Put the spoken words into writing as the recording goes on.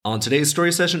On today's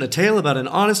story session, a tale about an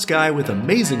honest guy with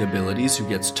amazing abilities who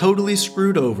gets totally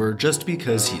screwed over just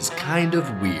because he's kind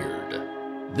of weird.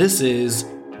 This is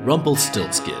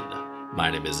Rumpelstiltskin.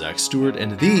 My name is Zach Stewart,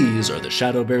 and these are the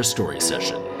Shadow Bear Story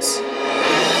Sessions.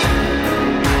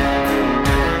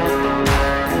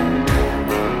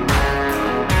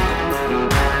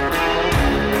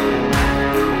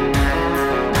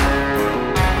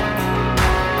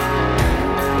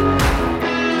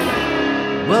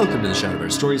 Welcome to the Shadow Bear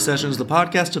Story Sessions, the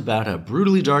podcast about how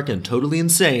brutally dark and totally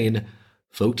insane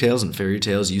folktales and fairy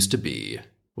tales used to be,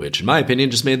 which in my opinion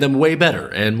just made them way better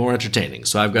and more entertaining.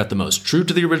 So I've got the most true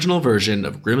to the original version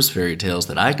of Grimm's fairy tales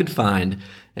that I could find,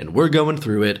 and we're going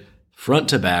through it front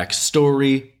to back,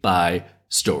 story by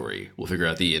story. We'll figure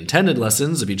out the intended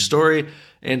lessons of each story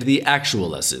and the actual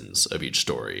lessons of each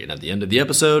story, and at the end of the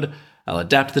episode, I'll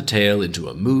adapt the tale into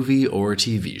a movie or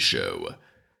TV show.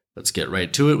 Let's get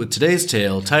right to it with today's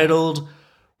tale, titled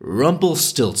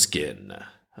Rumpelstiltskin,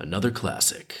 another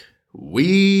classic.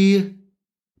 We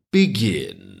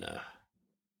begin.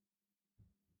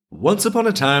 Once upon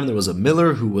a time there was a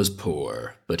miller who was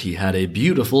poor, but he had a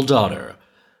beautiful daughter.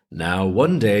 Now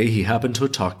one day he happened to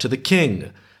talk to the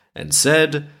king, and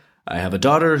said, "I have a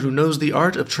daughter who knows the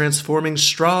art of transforming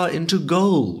straw into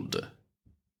gold."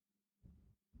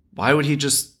 Why would he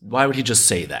just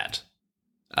say that?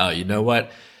 Oh, you know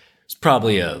what? It's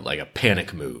probably a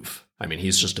panic move. I mean,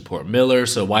 he's just a poor miller,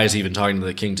 so why is he even talking to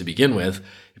the king to begin with?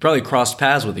 He probably crossed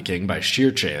paths with the king by sheer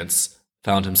chance,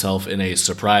 found himself in a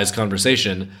surprise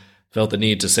conversation, felt the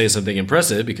need to say something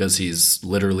impressive because he's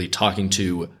literally talking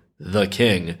to the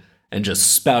king, and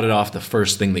just spouted off the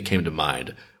first thing that came to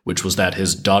mind, which was that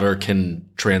his daughter can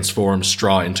transform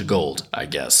straw into gold, I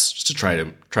guess, just to try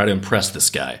to impress this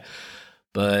guy.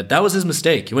 But that was his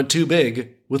mistake. He went too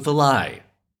big with the lie.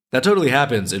 That totally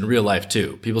happens in real life,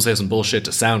 too. People say some bullshit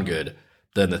to sound good,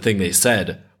 then the thing they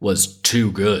said was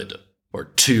too good, or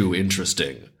too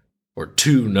interesting, or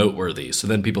too noteworthy. So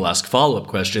then people ask follow-up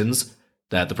questions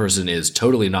that the person is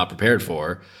totally not prepared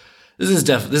for. This is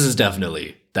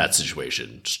definitely that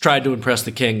situation. Just tried to impress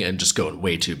the king and just going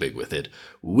way too big with it.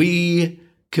 We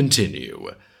continue.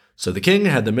 So the king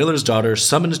had the miller's daughter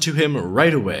summoned to him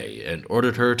right away and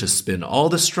ordered her to spin all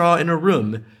the straw in a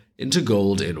room into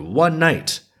gold in one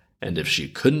night. And if she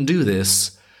couldn't do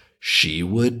this, she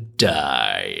would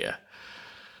die.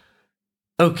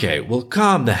 Okay, well,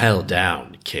 calm the hell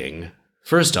down, king.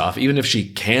 First off, even if she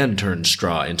can turn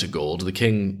straw into gold, the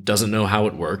king doesn't know how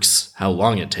it works, how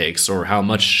long it takes, or how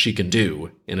much she can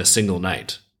do in a single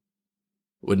night.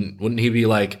 Wouldn't he be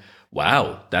like,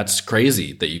 wow, that's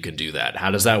crazy that you can do that.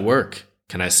 How does that work?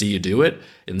 Can I see you do it?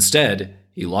 Instead,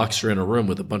 he locks her in a room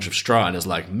with a bunch of straw and is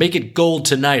like, make it gold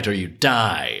tonight or you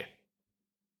die.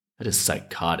 That is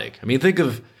psychotic. I mean, think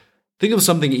of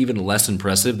something even less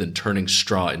impressive than turning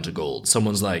straw into gold.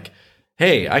 Someone's like,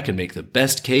 hey, I can make the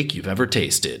best cake you've ever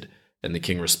tasted. And the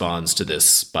king responds to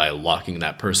this by locking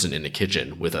that person in a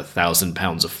kitchen with 1,000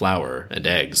 pounds of flour and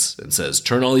eggs and says,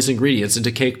 turn all these ingredients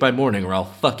into cake by morning or I'll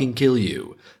fucking kill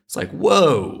you. It's like,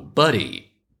 whoa,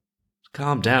 buddy.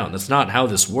 Calm down. That's not how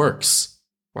this works.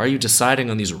 Why are you deciding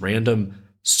on these random,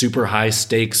 super high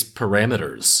stakes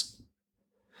parameters?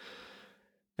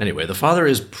 Anyway, the father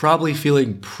is probably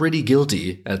feeling pretty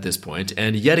guilty at this point,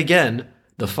 and yet again,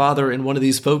 the father in one of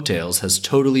these folktales has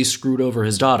totally screwed over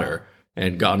his daughter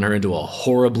and gotten her into a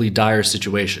horribly dire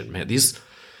situation. Man, these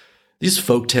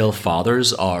folktale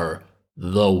fathers are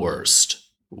the worst.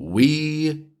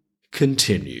 We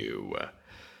continue.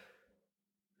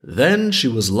 Then she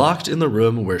was locked in the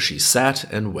room where she sat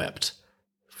and wept.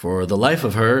 For the life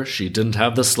of her, she didn't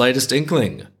have the slightest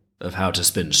inkling of how to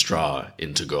spin straw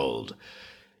into gold.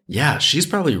 Yeah, she's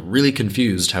probably really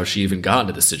confused how she even got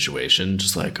into this situation.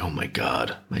 Just like, oh my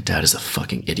god, my dad is a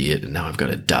fucking idiot and now I've got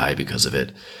to die because of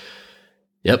it.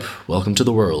 Yep, welcome to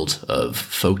the world of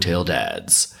folktale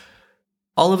dads.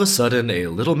 All of a sudden, a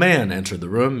little man entered the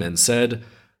room and said,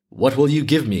 "What will you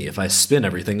give me if I spin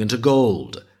everything into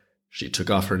gold?" She took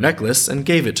off her necklace and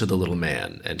gave it to the little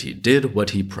man, and he did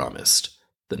what he promised.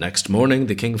 The next morning,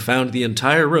 the king found the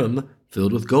entire room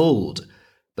filled with gold.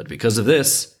 But because of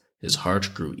this, his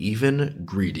heart grew even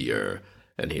greedier,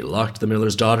 and he locked the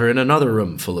miller's daughter in another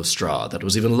room full of straw that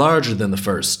was even larger than the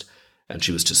first, and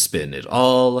she was to spin it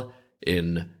all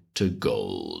into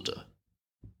gold.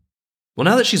 Well,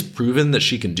 now that she's proven that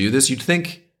she can do this, you'd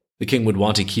think the king would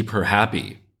want to keep her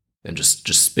happy and just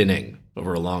spinning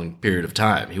over a long period of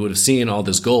time. He would have seen all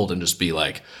this gold and just be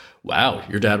like, wow,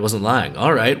 your dad wasn't lying.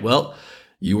 All right, well,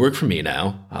 you work for me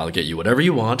now. I'll get you whatever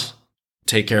you want.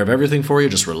 Take care of everything for you.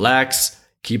 Just relax.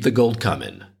 Keep the gold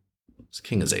coming. This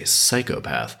king is a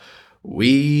psychopath.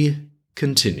 We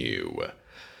continue.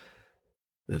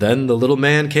 Then the little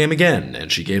man came again,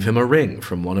 and she gave him a ring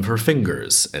from one of her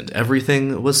fingers, and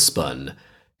everything was spun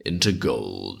into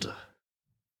gold.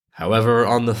 However,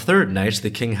 on the third night the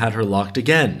king had her locked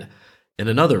again, in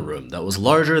another room that was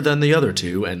larger than the other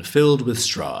two and filled with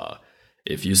straw.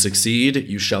 "If you succeed,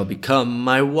 you shall become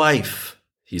my wife,"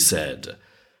 he said.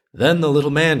 Then the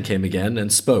little man came again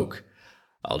and spoke.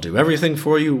 "I'll do everything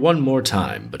for you one more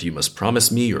time, but you must promise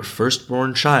me your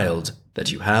firstborn child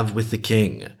that you have with the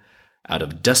king." Out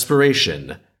of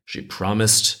desperation, she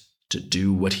promised to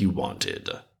do what he wanted.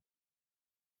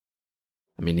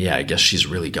 I mean, yeah, I guess she's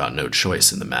really got no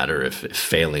choice in the matter if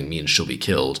failing means she'll be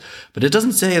killed, but it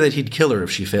doesn't say that he'd kill her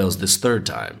if she fails this third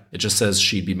time. It just says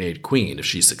she'd be made queen if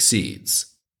she succeeds.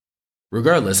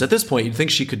 Regardless, at this point, you'd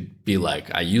think she could be like,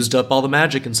 "I used up all the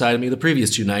magic inside of me the previous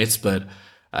 2 nights, but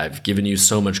I've given you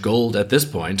so much gold at this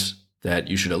point that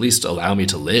you should at least allow me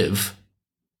to live."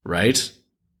 Right?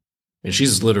 And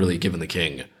she's literally given the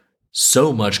king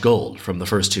so much gold from the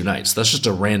first 2 nights. That's just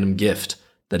a random gift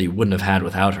that he wouldn't have had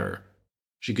without her.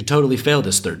 She could totally fail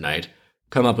this third night,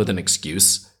 come up with an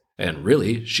excuse, and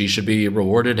really, she should be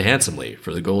rewarded handsomely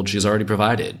for the gold she's already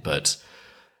provided. But,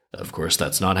 of course,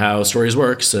 that's not how stories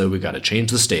work, so we gotta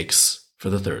change the stakes for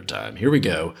the third time. Here we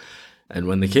go. And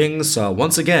when the king saw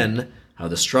once again how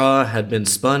the straw had been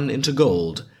spun into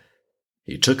gold,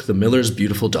 he took the miller's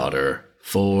beautiful daughter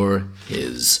for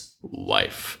his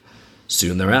wife.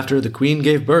 Soon thereafter, the queen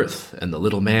gave birth, and the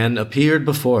little man appeared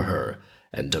before her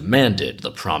and demanded the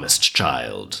promised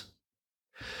child.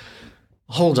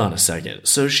 Hold on a second.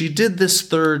 So she did this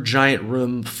third giant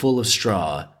room full of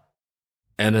straw,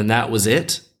 and then that was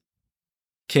it?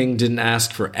 King didn't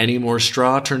ask for any more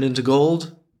straw turned into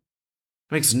gold?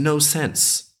 Makes no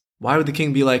sense. Why would the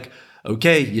king be like,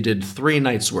 "Okay, you did 3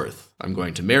 nights worth. I'm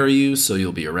going to marry you so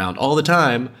you'll be around all the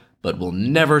time, but we'll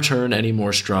never turn any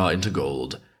more straw into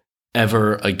gold.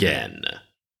 Ever again."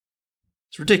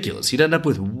 It's ridiculous. He'd end up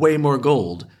with way more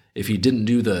gold if he didn't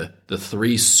do the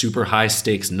 3 super high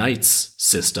stakes nights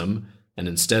system and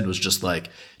instead was just like,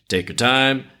 take your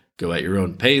time, go at your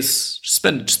own pace, just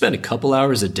spend a couple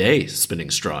hours a day spinning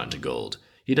straw into gold.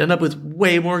 He'd end up with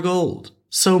way more gold.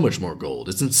 So much more gold.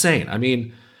 It's insane. I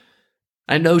mean,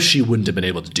 I know she wouldn't have been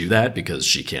able to do that because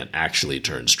she can't actually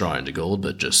turn straw into gold,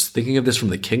 but just thinking of this from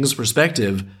the king's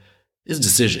perspective, his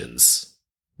decisions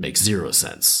make 0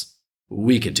 sense.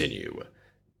 We continue.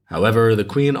 However, the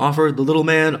queen offered the little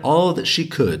man all that she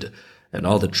could, and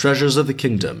all the treasures of the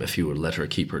kingdom if he would let her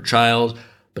keep her child,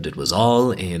 but it was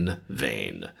all in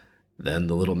vain. Then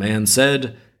the little man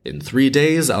said, "In 3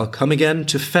 days I'll come again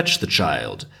to fetch the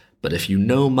child, but if you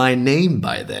know my name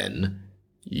by then,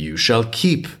 you shall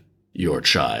keep your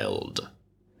child."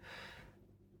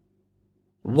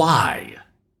 Why?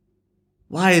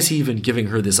 Why is he even giving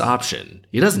her this option?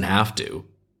 He doesn't have to.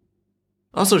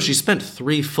 Also, she spent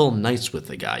 3 full nights with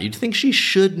the guy. You'd think she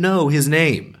should know his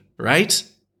name, right?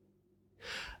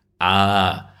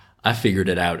 I figured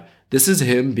it out. This is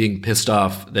him being pissed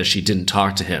off that she didn't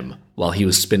talk to him while he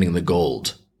was spinning the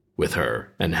gold with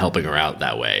her and helping her out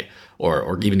that way,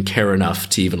 or even care enough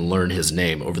to even learn his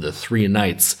name over the 3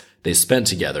 nights they spent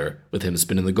together with him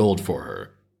spinning the gold for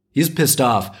her. He's pissed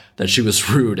off that she was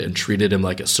rude and treated him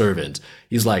like a servant.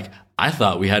 He's like, "I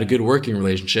thought we had a good working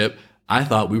relationship. I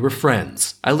thought we were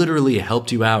friends. I literally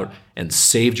helped you out and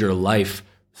saved your life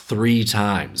 3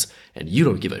 times, and you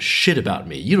don't give a shit about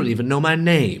me. You don't even know my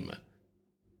name."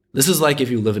 This is like if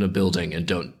you live in a building and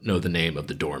don't know the name of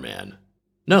the doorman.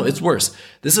 No, it's worse.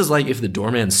 This is like if the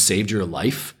doorman saved your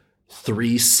life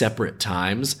 3 separate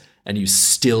times and you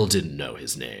still didn't know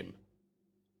his name.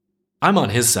 I'm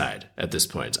on his side at this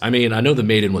point. I mean, I know the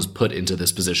maiden was put into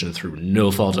this position through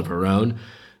no fault of her own,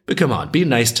 but come on, be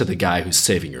nice to the guy who's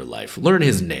saving your life. Learn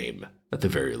his name, at the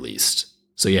very least.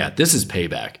 So yeah, this is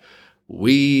payback.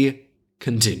 We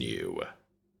continue.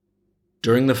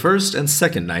 During the first and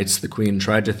second nights, the queen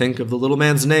tried to think of the little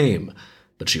man's name,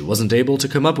 but she wasn't able to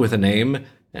come up with a name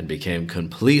and became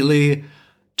completely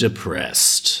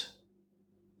depressed.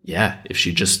 Yeah, if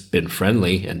she'd just been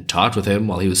friendly and talked with him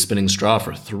while he was spinning straw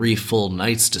for 3 full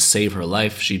nights to save her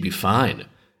life, she'd be fine.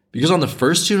 Because on the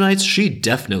first 2 nights, she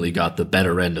definitely got the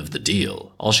better end of the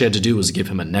deal. All she had to do was give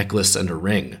him a necklace and a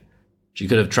ring. She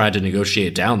could have tried to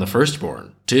negotiate down the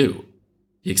firstborn, too.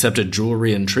 He accepted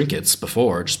jewelry and trinkets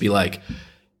before, just be like,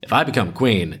 "If I become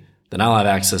queen, then I'll have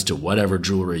access to whatever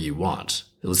jewelry you want."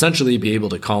 He'll essentially be able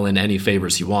to call in any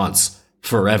favors he wants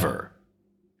forever,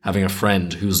 having a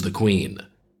friend who's the queen.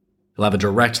 He'll have a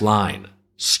direct line,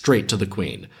 straight to the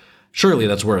queen. Surely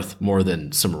that's worth more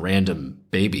than some random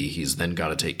baby he's then got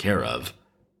to take care of.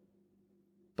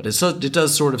 But it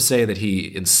does sort of say that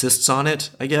he insists on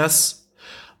it, I guess.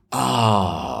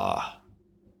 I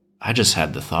just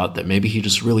had the thought that maybe he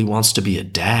just really wants to be a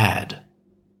dad.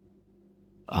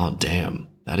 Oh, damn.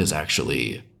 That is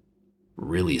actually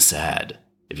really sad.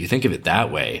 If you think of it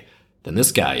that way, then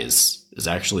this guy is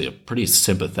actually a pretty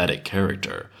sympathetic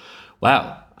character.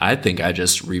 Wow, I think I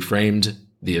just reframed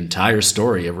the entire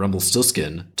story of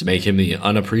Rumpelstiltskin to make him the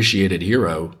unappreciated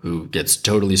hero who gets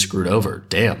totally screwed over.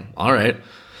 Damn, all right.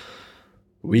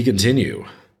 We continue.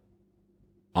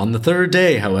 On the third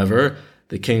day, however,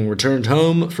 the king returned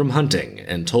home from hunting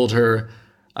and told her,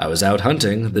 "I was out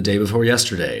hunting the day before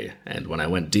yesterday, and when I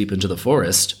went deep into the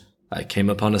forest, I came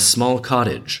upon a small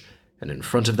cottage, and in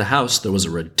front of the house there was a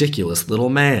ridiculous little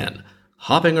man,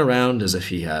 hopping around as if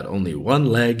he had only one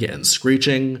leg and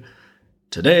screeching,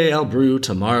 'Today I'll brew,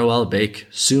 tomorrow I'll bake,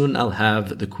 soon I'll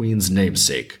have the queen's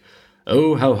namesake.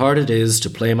 Oh, how hard it is to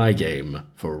play my game,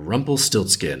 for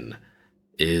Rumpelstiltskin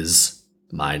is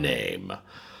my name.'"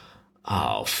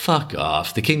 Oh, fuck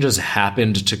off. The king just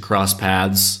happened to cross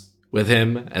paths with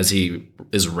him as he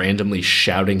is randomly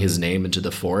shouting his name into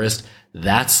the forest.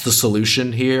 That's the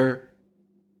solution here?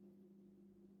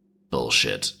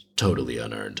 Bullshit. Totally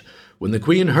unearned. When the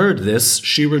queen heard this,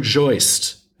 she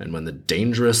rejoiced. And when the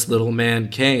dangerous little man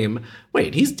came...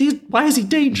 Wait, why is he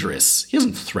dangerous? He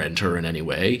hasn't threatened her in any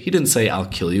way. He didn't say, "I'll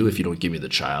kill you if you don't give me the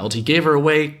child." He gave her a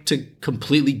way to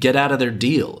completely get out of their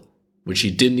deal, which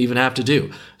he didn't even have to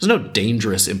do. There's no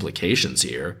dangerous implications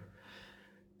here.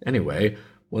 Anyway,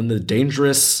 when the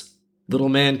dangerous little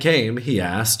man came, he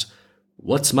asked,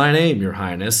 "What's my name, your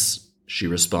highness?" She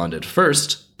responded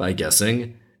first by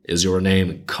guessing, "Is your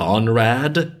name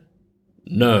Conrad?"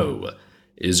 "No."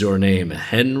 "Is your name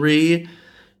Henry?"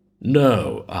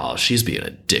 "No." Oh, she's being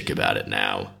a dick about it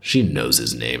now. She knows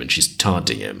his name and she's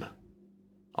taunting him.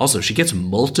 Also, she gets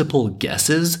multiple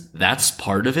guesses? That's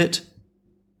part of it?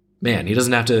 Man, he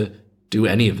doesn't have to do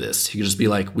any of this. He could just be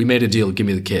like, "We made a deal, give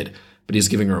me the kid." But he's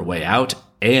giving her a way out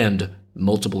and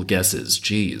multiple guesses.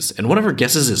 Jeez. And one of her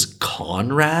guesses is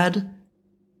Conrad?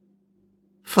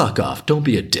 Fuck off. Don't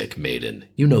be a dick, maiden.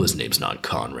 You know his name's not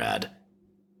Conrad.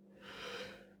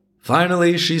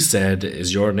 Finally, she said,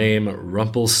 "Is your name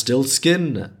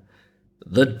Rumpelstiltskin?"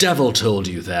 "The devil told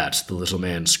you that," the little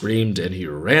man screamed, and he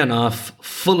ran off,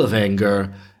 full of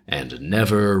anger, and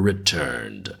never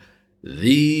returned.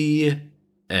 The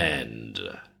end.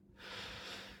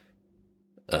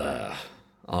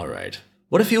 Alright.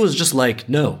 What if he was just like,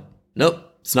 nope,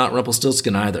 it's not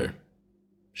Rumpelstiltskin either.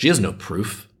 She has no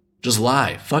proof. Just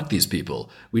lie. Fuck these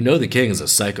people. We know the king is a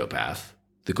psychopath.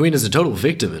 The queen is a total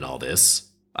victim in all this.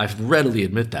 I readily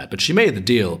admit that, but she made the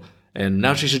deal, and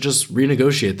now she should just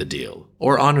renegotiate the deal,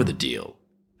 or honor the deal.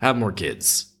 Have more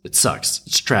kids. It sucks.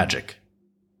 It's tragic.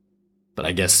 But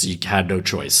I guess you had no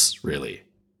choice, really.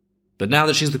 But now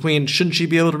that she's the queen, shouldn't she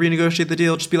be able to renegotiate the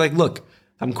deal? Just be like, "Look,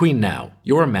 I'm queen now.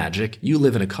 You're magic. You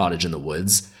live in a cottage in the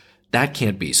woods. That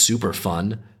can't be super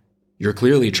fun. You're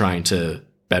clearly trying to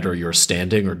better your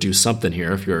standing or do something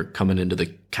here if you're coming into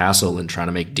the castle and trying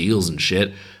to make deals and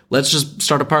shit. Let's just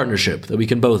start a partnership that we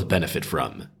can both benefit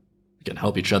from. We can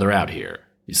help each other out here.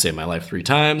 You saved my life 3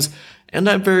 times, and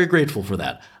I'm very grateful for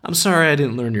that. I'm sorry I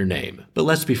didn't learn your name, but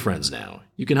let's be friends now.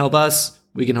 You can help us,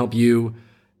 we can help you.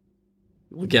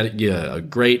 We'll get you a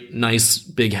great, nice,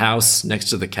 big house next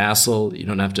to the castle. You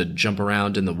don't have to jump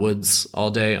around in the woods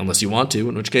all day, unless you want to,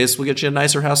 in which case we'll get you a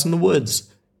nicer house in the woods.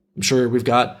 I'm sure we've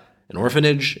got an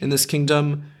orphanage in this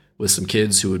kingdom with some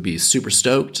kids who would be super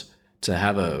stoked to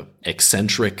have a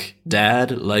eccentric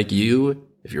dad like you.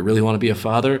 If you really want to be a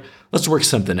father, let's work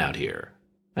something out here.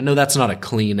 I know that's not a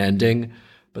clean ending,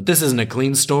 but this isn't a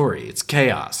clean story. It's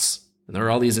chaos. And there are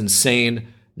all these insane,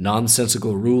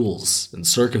 nonsensical rules and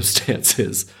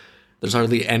circumstances. There's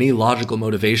hardly any logical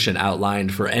motivation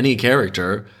outlined for any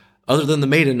character other than the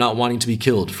maiden not wanting to be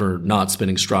killed for not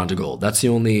spinning straw into gold. That's the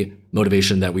only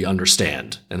motivation that we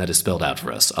understand and that is spelled out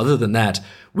for us. Other than that,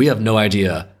 we have no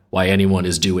idea why anyone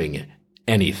is doing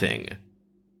anything. I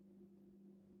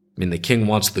mean, the king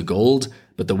wants the gold,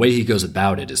 but the way he goes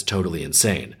about it is totally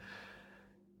insane.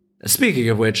 Speaking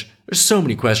of which, there's so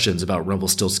many questions about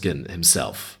Rumpelstiltskin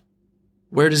himself.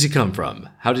 Where does he come from?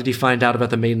 How did he find out about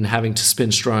the maiden having to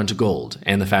spin straw into gold,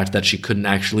 and the fact that she couldn't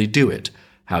actually do it?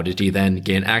 How did he then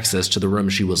gain access to the room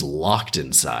she was locked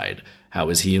inside? How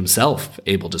is he himself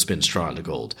able to spin straw into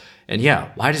gold? And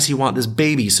yeah, why does he want this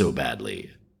baby so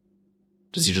badly?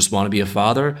 Does he just want to be a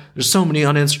father? There's so many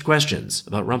unanswered questions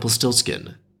about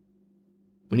Rumpelstiltskin.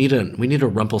 We need a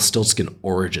Rumpelstiltskin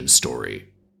origin story.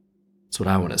 That's what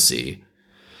I want to see.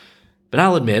 But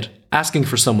I'll admit, asking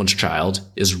for someone's child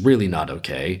is really not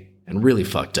okay and really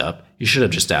fucked up. You should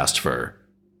have just asked for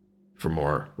for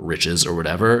more riches or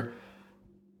whatever.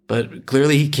 But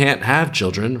clearly he can't have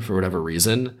children for whatever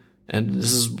reason, and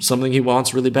this is something he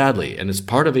wants really badly, and it's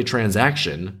part of a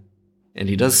transaction, and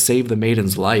he does save the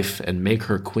maiden's life and make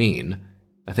her queen.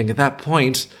 I think at that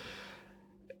point,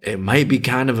 it might be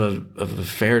kind of a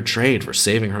fair trade for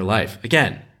saving her life.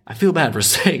 Again, I feel bad for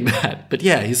saying that, but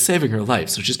yeah, he's saving her life,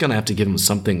 so she's going to have to give him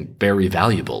something very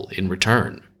valuable in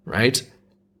return, right?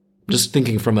 I'm just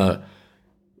thinking from a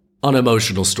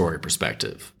unemotional story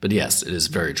perspective. But yes, it is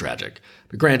very tragic.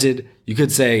 But granted, you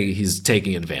could say he's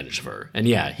taking advantage of her, and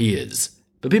yeah, he is.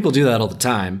 But people do that all the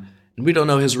time, and we don't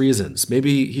know his reasons.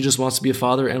 Maybe he just wants to be a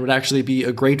father and would actually be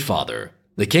a great father.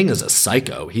 The king is a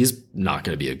psycho. He's not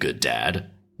going to be a good dad.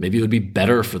 Maybe it would be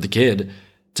better for the kid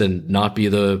to not be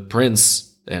the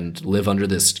prince and live under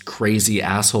this crazy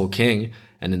asshole king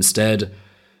and instead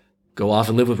go off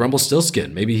and live with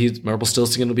Rumpelstiltskin. Maybe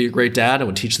Rumpelstiltskin would be a great dad and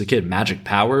would teach the kid magic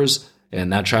powers,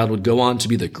 and that child would go on to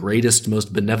be the greatest,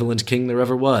 most benevolent king there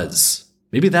ever was.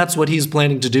 Maybe that's what he's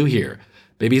planning to do here.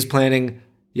 Maybe he's planning,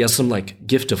 he has some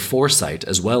gift of foresight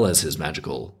as well as his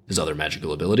other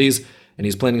magical abilities, and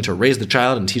he's planning to raise the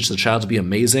child and teach the child to be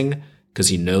amazing because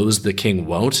he knows the king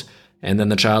won't, and then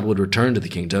the child would return to the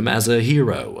kingdom as a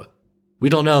hero. We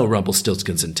don't know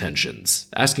Rumpelstiltskin's intentions.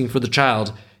 Asking for the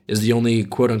child is the only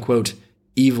quote-unquote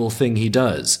evil thing he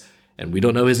does, and we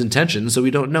don't know his intentions, so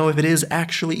we don't know if it is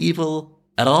actually evil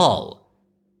at all.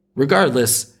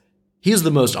 Regardless, he is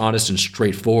the most honest and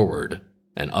straightforward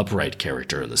and upright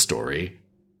character in the story.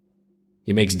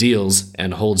 He makes deals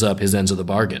and holds up his ends of the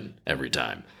bargain every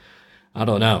time. I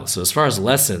don't know. So as far as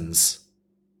lessons,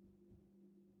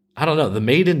 I don't know. The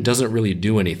maiden doesn't really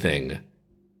do anything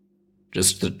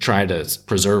just to try to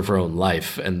preserve her own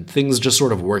life, and things just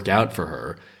sort of work out for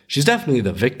her. She's definitely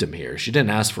the victim here. She didn't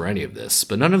ask for any of this,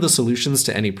 but none of the solutions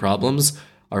to any problems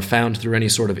are found through any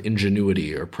sort of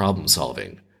ingenuity or problem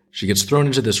solving. She gets thrown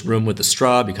into this room with the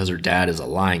straw because her dad is a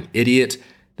lying idiot.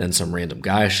 Then some random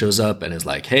guy shows up and is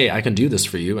like, hey, I can do this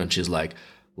for you. And she's like,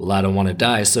 well, I don't want to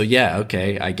die, so yeah,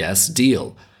 okay, I guess,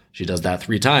 deal. She does that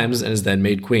 3 times and is then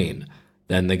made queen.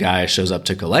 Then the guy shows up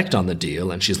to collect on the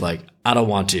deal, and she's like, I don't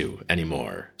want to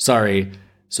anymore. Sorry.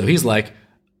 So he's like,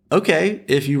 okay,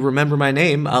 if you remember my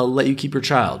name, I'll let you keep your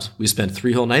child. We spent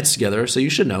 3 whole nights together, so you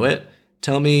should know it.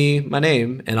 Tell me my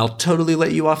name, and I'll totally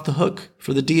let you off the hook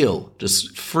for the deal.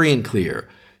 Just free and clear.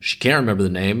 She can't remember the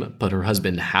name, but her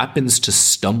husband happens to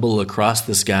stumble across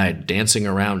this guy dancing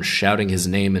around shouting his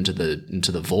name into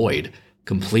the void,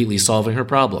 completely solving her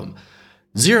problem.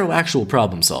 0 actual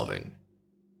problem solving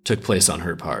took place on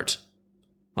her part.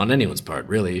 On anyone's part,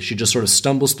 really. She just sort of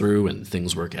stumbles through and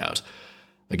things work out.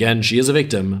 Again, she is a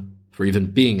victim for even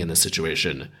being in this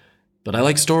situation, but I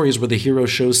like stories where the hero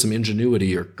shows some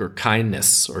ingenuity or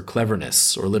kindness or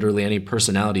cleverness or literally any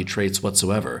personality traits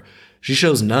whatsoever. She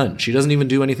shows none. She doesn't even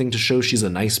do anything to show she's a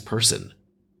nice person.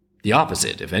 The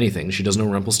opposite, if anything, she doesn't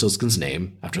know Rumpelstiltskin's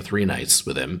name after 3 nights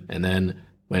with him, and then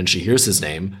when she hears his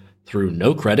name, through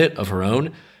no credit of her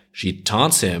own, she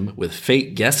taunts him with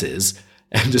fake guesses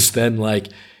and is then like,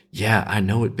 yeah, I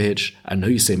know it, bitch. I know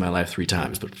you saved my life 3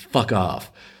 times, but fuck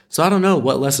off. So I don't know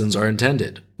what lessons are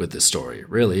intended with this story,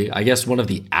 really. I guess one of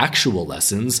the actual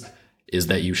lessons is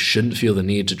that you shouldn't feel the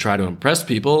need to try to impress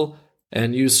people,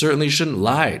 and you certainly shouldn't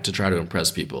lie to try to impress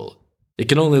people. It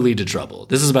can only lead to trouble.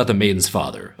 This is about the maiden's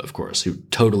father, of course, who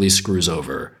totally screws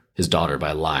over his daughter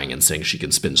by lying and saying she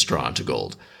can spin straw into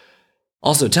gold.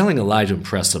 Also, telling a lie to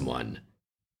impress someone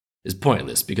is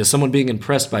pointless because someone being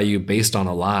impressed by you based on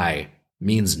a lie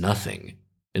means nothing.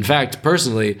 In fact,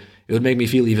 personally, it would make me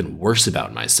feel even worse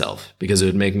about myself because it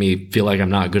would make me feel like I'm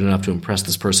not good enough to impress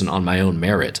this person on my own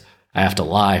merit. I have to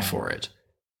lie for it.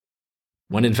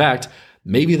 When in fact,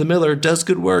 maybe the miller does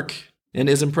good work and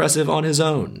is impressive on his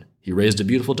own. He raised a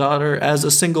beautiful daughter as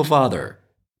a single father.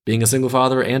 Being a single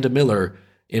father and a miller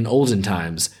in olden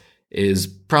times is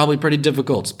probably pretty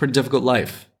difficult. It's a pretty difficult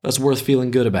life. That's worth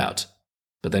feeling good about.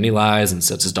 But then he lies and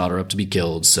sets his daughter up to be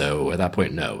killed, so at that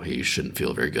point, no, he shouldn't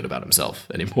feel very good about himself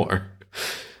anymore.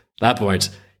 At that point,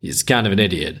 he's kind of an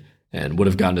idiot and would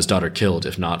have gotten his daughter killed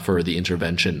if not for the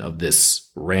intervention of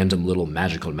this random little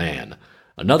magical man.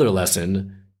 Another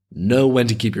lesson, know when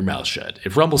to keep your mouth shut.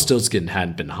 If Rumpelstiltskin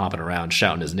hadn't been hopping around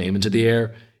shouting his name into the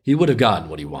air, he would have gotten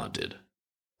what he wanted.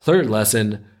 Third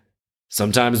lesson,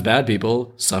 sometimes bad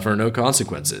people suffer no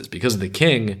consequences because the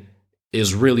king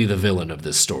is really the villain of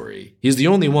this story. He's the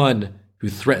only one who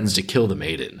threatens to kill the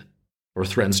maiden, or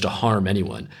threatens to harm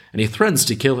anyone, and he threatens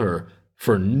to kill her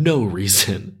for no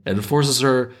reason, and forces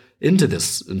her into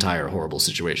this entire horrible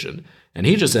situation. And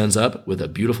he just ends up with a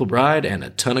beautiful bride and a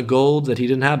ton of gold that he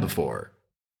didn't have before.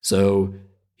 So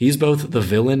He's both the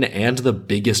villain and the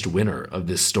biggest winner of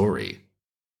this story.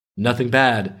 Nothing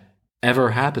bad ever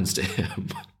happens to him.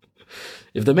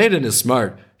 If the maiden is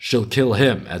smart, she'll kill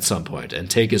him at some point and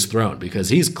take his throne because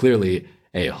he's clearly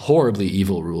a horribly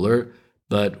evil ruler,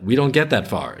 but we don't get that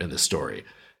far in this story.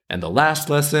 And the last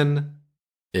lesson,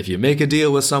 if you make a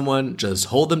deal with someone, just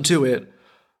hold them to it,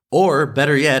 or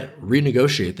better yet,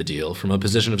 renegotiate the deal from a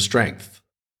position of strength.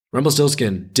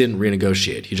 Rumpelstiltskin didn't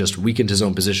renegotiate, he just weakened his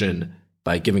own position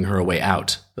by giving her a way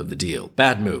out of the deal.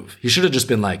 Bad move. He should have just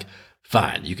been like,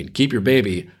 fine, you can keep your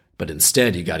baby, but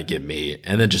instead you gotta give me,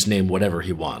 and then just name whatever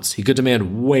he wants. He could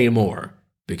demand way more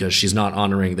because she's not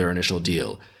honoring their initial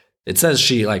deal. It says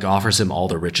she offers him all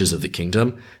the riches of the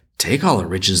kingdom. Take all the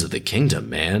riches of the kingdom,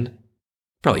 man.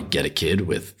 Probably get a kid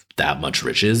with that much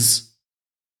riches.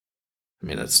 I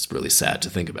mean, that's really sad to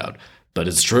think about, but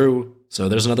it's true. So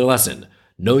there's another lesson.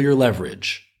 Know your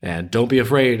leverage, and don't be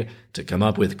afraid to come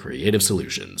up with creative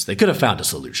solutions. They could have found a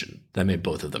solution that made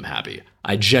both of them happy.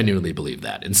 I genuinely believe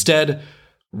that. Instead,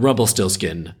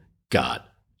 Rumpelstiltskin got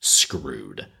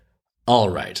screwed. All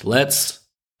right, let's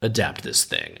adapt this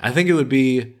thing. I think it would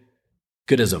be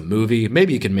good as a movie.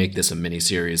 Maybe you can make this a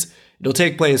miniseries. It'll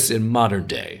take place in modern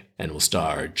day and will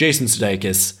star Jason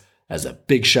Sudeikis as a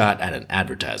big shot at an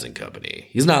advertising company.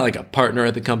 He's not like a partner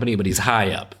at the company, but he's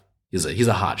high up. He's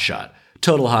a hot shot.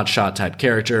 Total hot shot type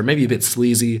character, maybe a bit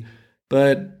sleazy,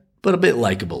 but a bit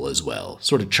likable as well.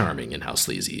 Sort of charming in how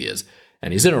sleazy he is.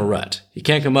 And he's in a rut. He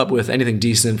can't come up with anything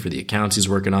decent for the accounts he's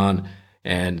working on,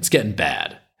 and it's getting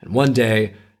bad. And one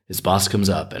day, his boss comes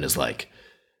up and is like,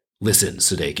 listen,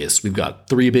 Sudeikis, we've got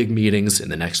 3 big meetings in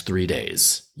the next 3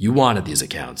 days. You wanted these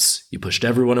accounts. You pushed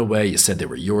everyone away. You said they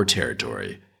were your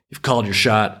territory. You've called your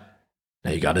shot.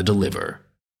 Now you gotta deliver.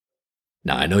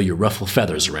 Now, I know you ruffle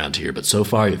feathers around here, but so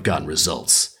far you've gotten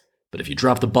results. But if you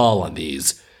drop the ball on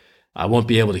these, I won't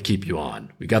be able to keep you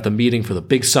on. We got the meeting for the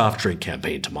big soft drink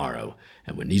campaign tomorrow,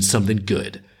 and we need something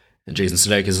good. And Jason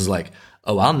Sudeikis is like,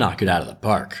 oh, I'll knock it out of the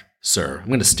park, sir. I'm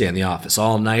going to stay in the office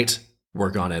all night,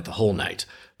 work on it the whole night.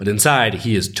 But inside,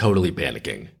 he is totally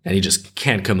panicking, and he just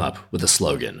can't come up with a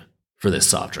slogan for this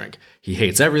soft drink. He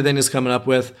hates everything he's coming up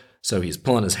with, so he's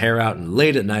pulling his hair out, and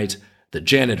late at night, the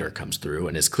janitor comes through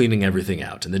and is cleaning everything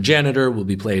out. And the janitor will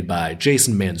be played by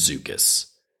Jason Mantzoukas,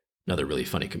 another really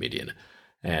funny comedian.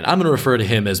 And I'm going to refer to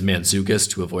him as Mantzoukas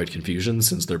to avoid confusion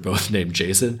since they're both named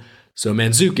Jason. So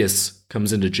Mantzoukas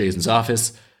comes into Jason's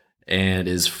office and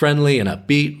is friendly and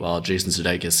upbeat while Jason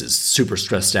Sudeikis is super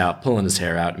stressed out, pulling his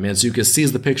hair out. Mantzoukas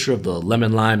sees the picture of the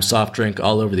lemon lime soft drink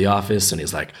all over the office and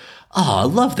he's like, oh, I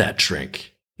love that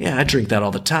drink. Yeah, I drink that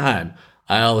all the time.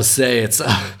 I always say it's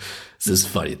this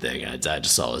funny thing I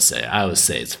just always say. I always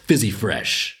say it's fizzy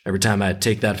fresh. Every time I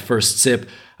take that first sip,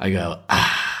 I go,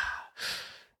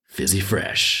 fizzy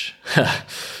fresh.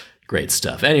 Great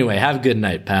stuff. Anyway, have a good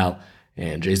night, pal.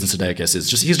 And Jason Sudeikis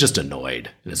he's just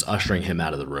annoyed and is ushering him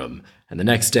out of the room. And the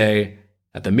next day,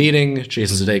 at the meeting,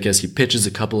 Jason Sudeikis, he pitches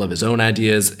a couple of his own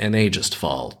ideas and they just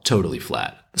fall totally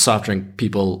flat. The soft drink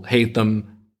people hate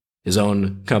them. His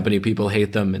own company people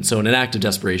hate them. And so in an act of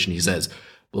desperation, he says,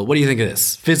 well, what do you think of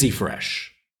this? Fizzy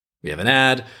fresh. We have an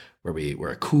ad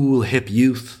where a cool, hip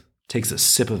youth takes a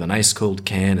sip of an ice cold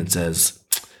can and says,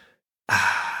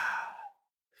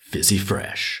 fizzy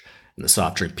fresh. And the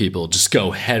soft drink people just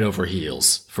go head over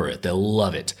heels for it. They'll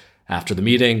love it. After the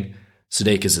meeting,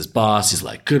 Sudeikis' boss, he's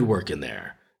like, good work in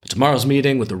there. But tomorrow's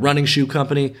meeting with the running shoe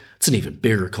company, it's an even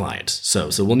bigger client. So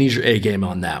we'll need your A game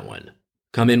on that one.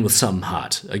 Come in with something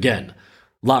hot. Again,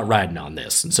 a lot riding on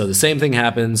this. And so the same thing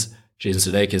happens.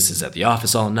 Jason Sudeikis is at the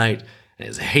office all night and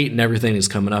is hating everything he's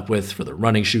coming up with for the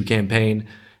running shoe campaign.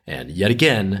 And yet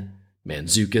again,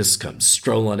 Mantzoukas comes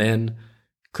strolling in,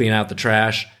 clean out the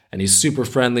trash, and he's super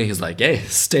friendly. He's like, hey,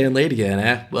 staying late again,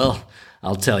 eh? Well,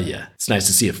 I'll tell you, it's nice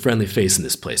to see a friendly face in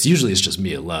this place. Usually it's just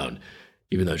me alone,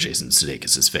 even though Jason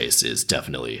Sudeikis' face is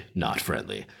definitely not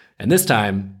friendly. And this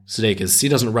time, Sudeikis, he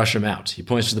doesn't rush him out. He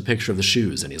points to the picture of the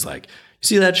shoes, and he's like, you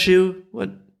see that shoe?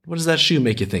 What does that shoe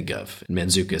make you think of? And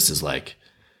Mantzoukas is like,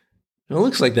 it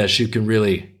looks like that shoe can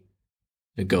really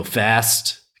go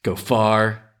fast, go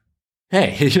far.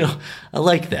 Hey, I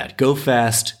like that. Go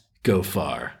fast, go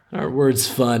far. Our word's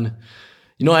fun.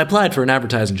 I applied for an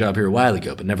advertising job here a while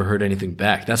ago, but never heard anything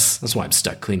back. That's why I'm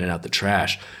stuck cleaning out the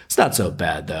trash. It's not so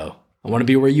bad, though. I want to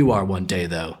be where you are one day,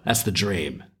 though. That's the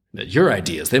dream. But your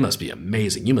ideas, they must be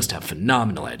amazing. You must have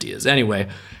phenomenal ideas. Anyway,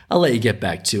 I'll let you get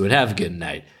back to it. Have a good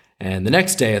night. And the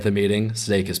next day at the meeting,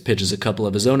 Sudeikis pitches a couple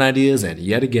of his own ideas, and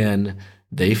yet again,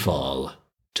 they fall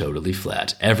totally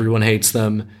flat. Everyone hates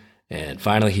them, and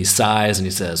finally he sighs and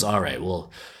he says, all right,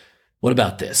 well, what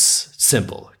about this?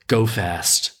 Simple. Go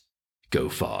fast, go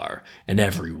far. And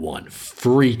everyone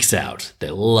freaks out.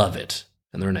 They love it.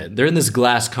 And they're in this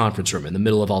glass conference room in the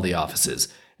middle of all the offices.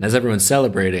 And as everyone's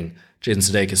celebrating, Jason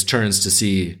Sudeikis turns to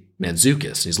see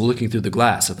Mantzoukas. And he's looking through the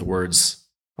glass at the words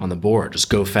on the board, just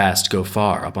go fast, go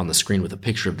far, up on the screen with a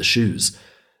picture of the shoes.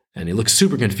 And he looks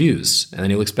super confused. And then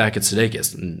he looks back at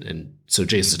Sudeikis. And so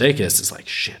Jason Sudeikis is like,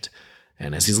 shit.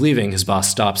 And as he's leaving, his boss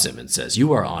stops him and says,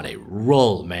 you are on a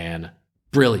roll, man.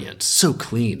 Brilliant. So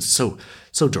clean. So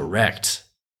direct.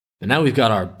 And now we've got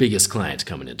our biggest client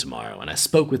coming in tomorrow. And I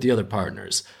spoke with the other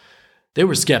partners. They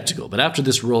were skeptical, but after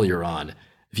this role you're on,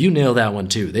 if you nail that one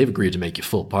too, they've agreed to make you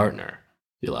full partner.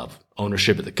 You'll have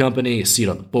ownership of the company, a seat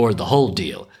on the board, the whole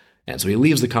deal. And so he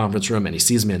leaves the conference room and he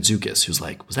sees Mantzoukas, who's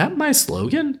like, was that my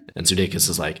slogan? And Sudeikis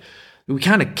is like, we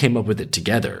kind of came up with it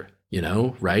together,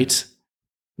 right?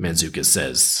 Mantzoukas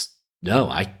says, no,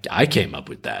 I came up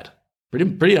with that.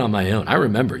 Pretty on my own. I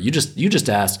remember. You just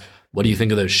asked, what do you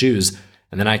think of those shoes?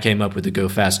 And then I came up with the go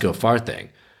fast, go far thing.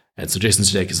 And so Jason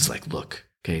Sudeikis is like, look,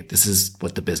 okay, this is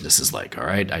what the business is like, all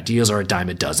right? Ideas are a dime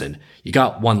a dozen. You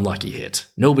got one lucky hit.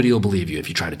 Nobody will believe you if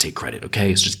you try to take credit,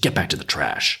 okay? So just get back to the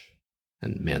trash.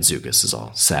 And Mantzoukas is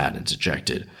all sad and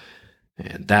dejected.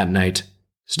 And that night,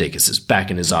 Sudeikis is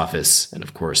back in his office. And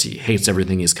of course, he hates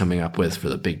everything he's coming up with for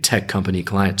the big tech company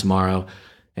client tomorrow.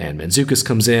 And Mantzoukas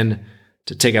comes in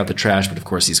to take out the trash, but of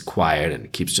course he's quiet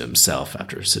and keeps to himself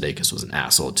after Sudeikis was an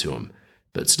asshole to him.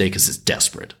 But Sudeikis is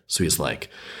desperate, so he's like,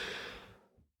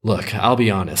 look, I'll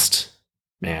be honest.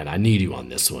 Man, I need you on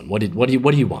this one. What do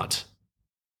you want?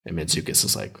 And Mantzoukas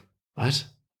is like, what?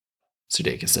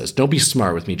 Sudeikis says, don't be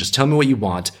smart with me. Just tell me what you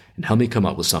want and help me come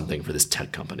up with something for this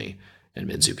tech company. And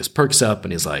Mantzoukas perks up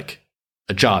and he's like,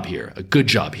 a job here, a good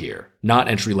job here. Not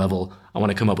entry level. I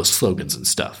want to come up with slogans and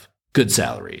stuff. Good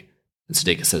salary. And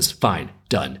Sudeikis says, fine,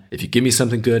 done. If you give me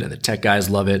something good and the tech guys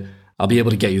love it, I'll be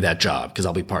able to get you that job because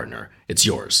I'll be partner. It's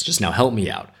yours. Just now help me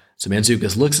out. So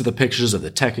Mantzoukas looks at the pictures of the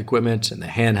tech equipment and the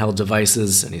handheld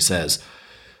devices and he says,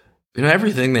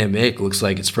 everything they make looks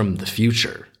like it's from the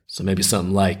future. So maybe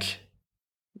something like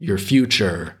your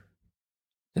future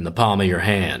in the palm of your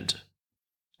hand.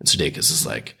 And Sudeikis is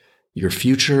like, your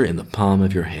future in the palm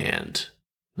of your hand.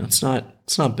 It's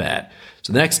not bad.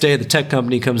 So the next day the tech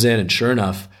company comes in and sure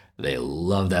enough, they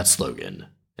love that slogan.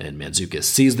 And Mantzoukas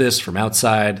sees this from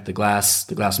outside the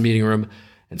glass meeting room,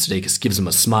 and Sudeikis gives him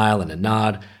a smile and a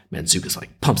nod. Mantzoukas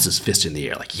pumps his fist in the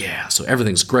air, yeah, so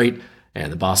everything's great.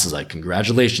 And the boss is like,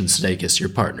 congratulations, Sudeikis, you're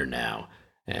partner now.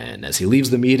 And as he leaves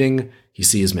the meeting, he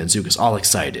sees Mantzoukas all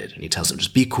excited, and he tells him,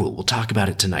 just be cool, we'll talk about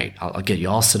it tonight. I'll get you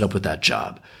all set up with that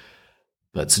job.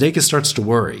 But Sudeikis starts to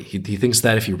worry. He thinks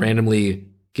that if he randomly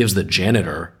gives the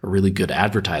janitor a really good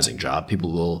advertising job,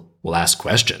 people will ask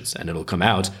questions, and it'll come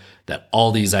out that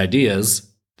all these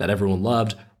ideas that everyone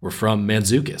loved were from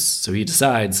Mantzoukas. So he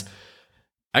decides,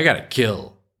 I gotta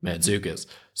kill Mantzoukas.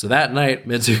 So that night,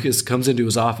 Mantzoukas comes into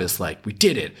his office like, we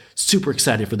did it. Super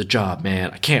excited for the job, man.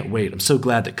 I can't wait. I'm so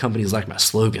glad that companies like my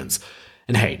slogans.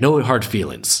 And hey, no hard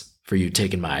feelings for you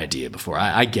taking my idea before.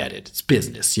 I get it. It's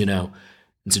business, And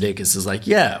Sudeikis is like,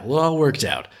 yeah, well, all worked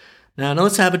out. Now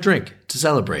let's have a drink to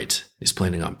celebrate. He's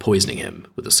planning on poisoning him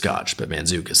with a scotch, but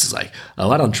Mantzoukas is like,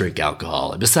 oh, I don't drink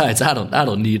alcohol. And besides, I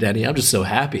don't need any. I'm just so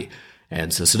happy.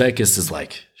 And so Sudeikis is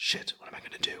like, shit, what am I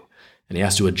going to do? And he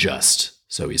has to adjust.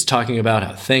 So he's talking about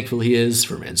how thankful he is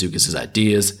for Mantzoukas'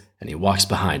 ideas, and he walks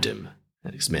behind him.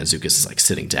 And Mantzoukas is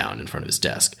sitting down in front of his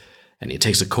desk. And he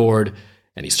takes a cord,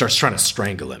 and he starts trying to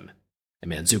strangle him.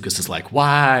 And Mantzoukas is like,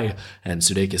 why? And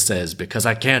Sudeikis says, because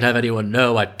I can't have anyone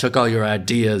know I took all your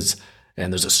ideas.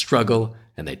 And there's a struggle,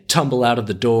 and they tumble out of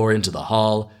the door into the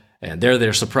hall. And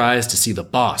they're surprised to see the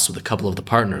boss with a couple of the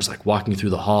partners walking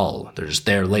through the hall. They're just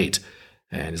there late.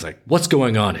 And he's like, what's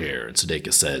going on here? And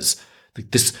Sudeikis says,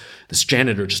 this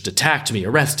janitor just attacked me.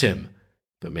 Arrest him.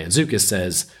 But Mantzoukas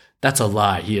says, that's a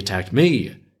lie. He attacked me.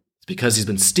 It's because he's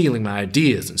been stealing my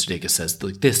ideas. And Sudeikis says,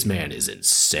 this man is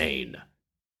insane.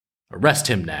 Arrest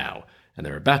him now. And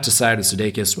they're about to side with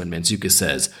Sudeikis when Mantzoukas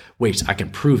says, wait, I can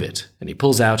prove it. And he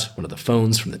pulls out one of the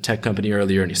phones from the tech company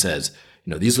earlier and he says,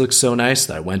 these look so nice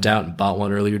that I went out and bought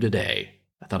one earlier today.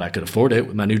 I thought I could afford it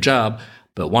with my new job,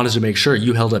 but wanted to make sure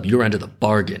you held up your end of the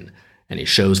bargain. And he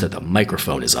shows that the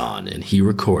microphone is on and he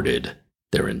recorded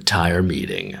their entire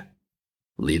meeting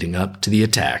leading up to the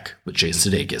attack with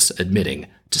Jason Sudeikis admitting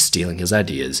to stealing his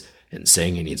ideas and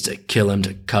saying he needs to kill him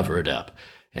to cover it up.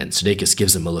 And Sudeikis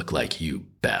gives him a look like, you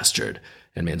bastard.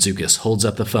 And Mantzoukas holds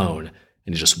up the phone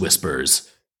and he just whispers,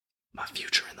 my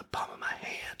future in the palm of my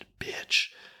hand, bitch.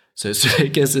 So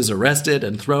Sudeikis is arrested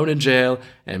and thrown in jail,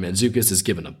 and Mantzoukas is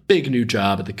given a big new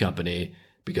job at the company.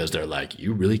 because they're like,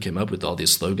 you really came up with all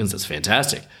these slogans, that's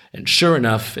fantastic. And sure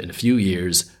enough, in a few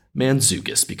years,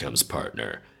 Manzukis becomes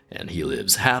partner, and he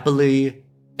lives happily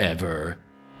ever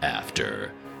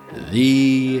after.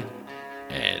 The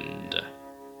end.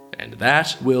 And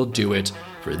that will do it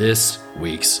for this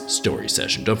week's story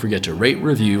session. Don't forget to rate,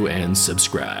 review, and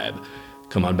subscribe.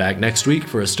 Come on back next week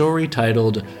for a story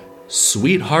titled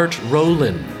Sweetheart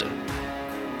Roland.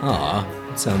 Aw,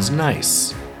 that sounds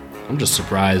nice. I'm just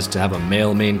surprised to have a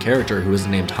male main character who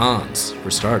isn't named Hans,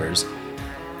 for starters.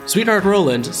 Sweetheart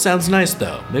Roland sounds nice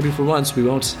though. Maybe for once we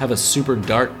won't have a super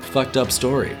dark, fucked up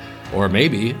story. Or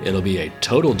maybe it'll be a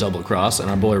total double cross and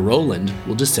our boy Roland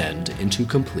will descend into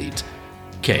complete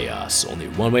chaos. Only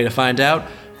one way to find out.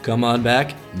 Come on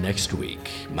back next week.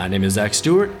 My name is Zach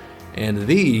Stewart, and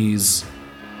these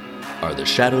are the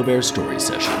Shadow Bear Story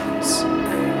Sessions.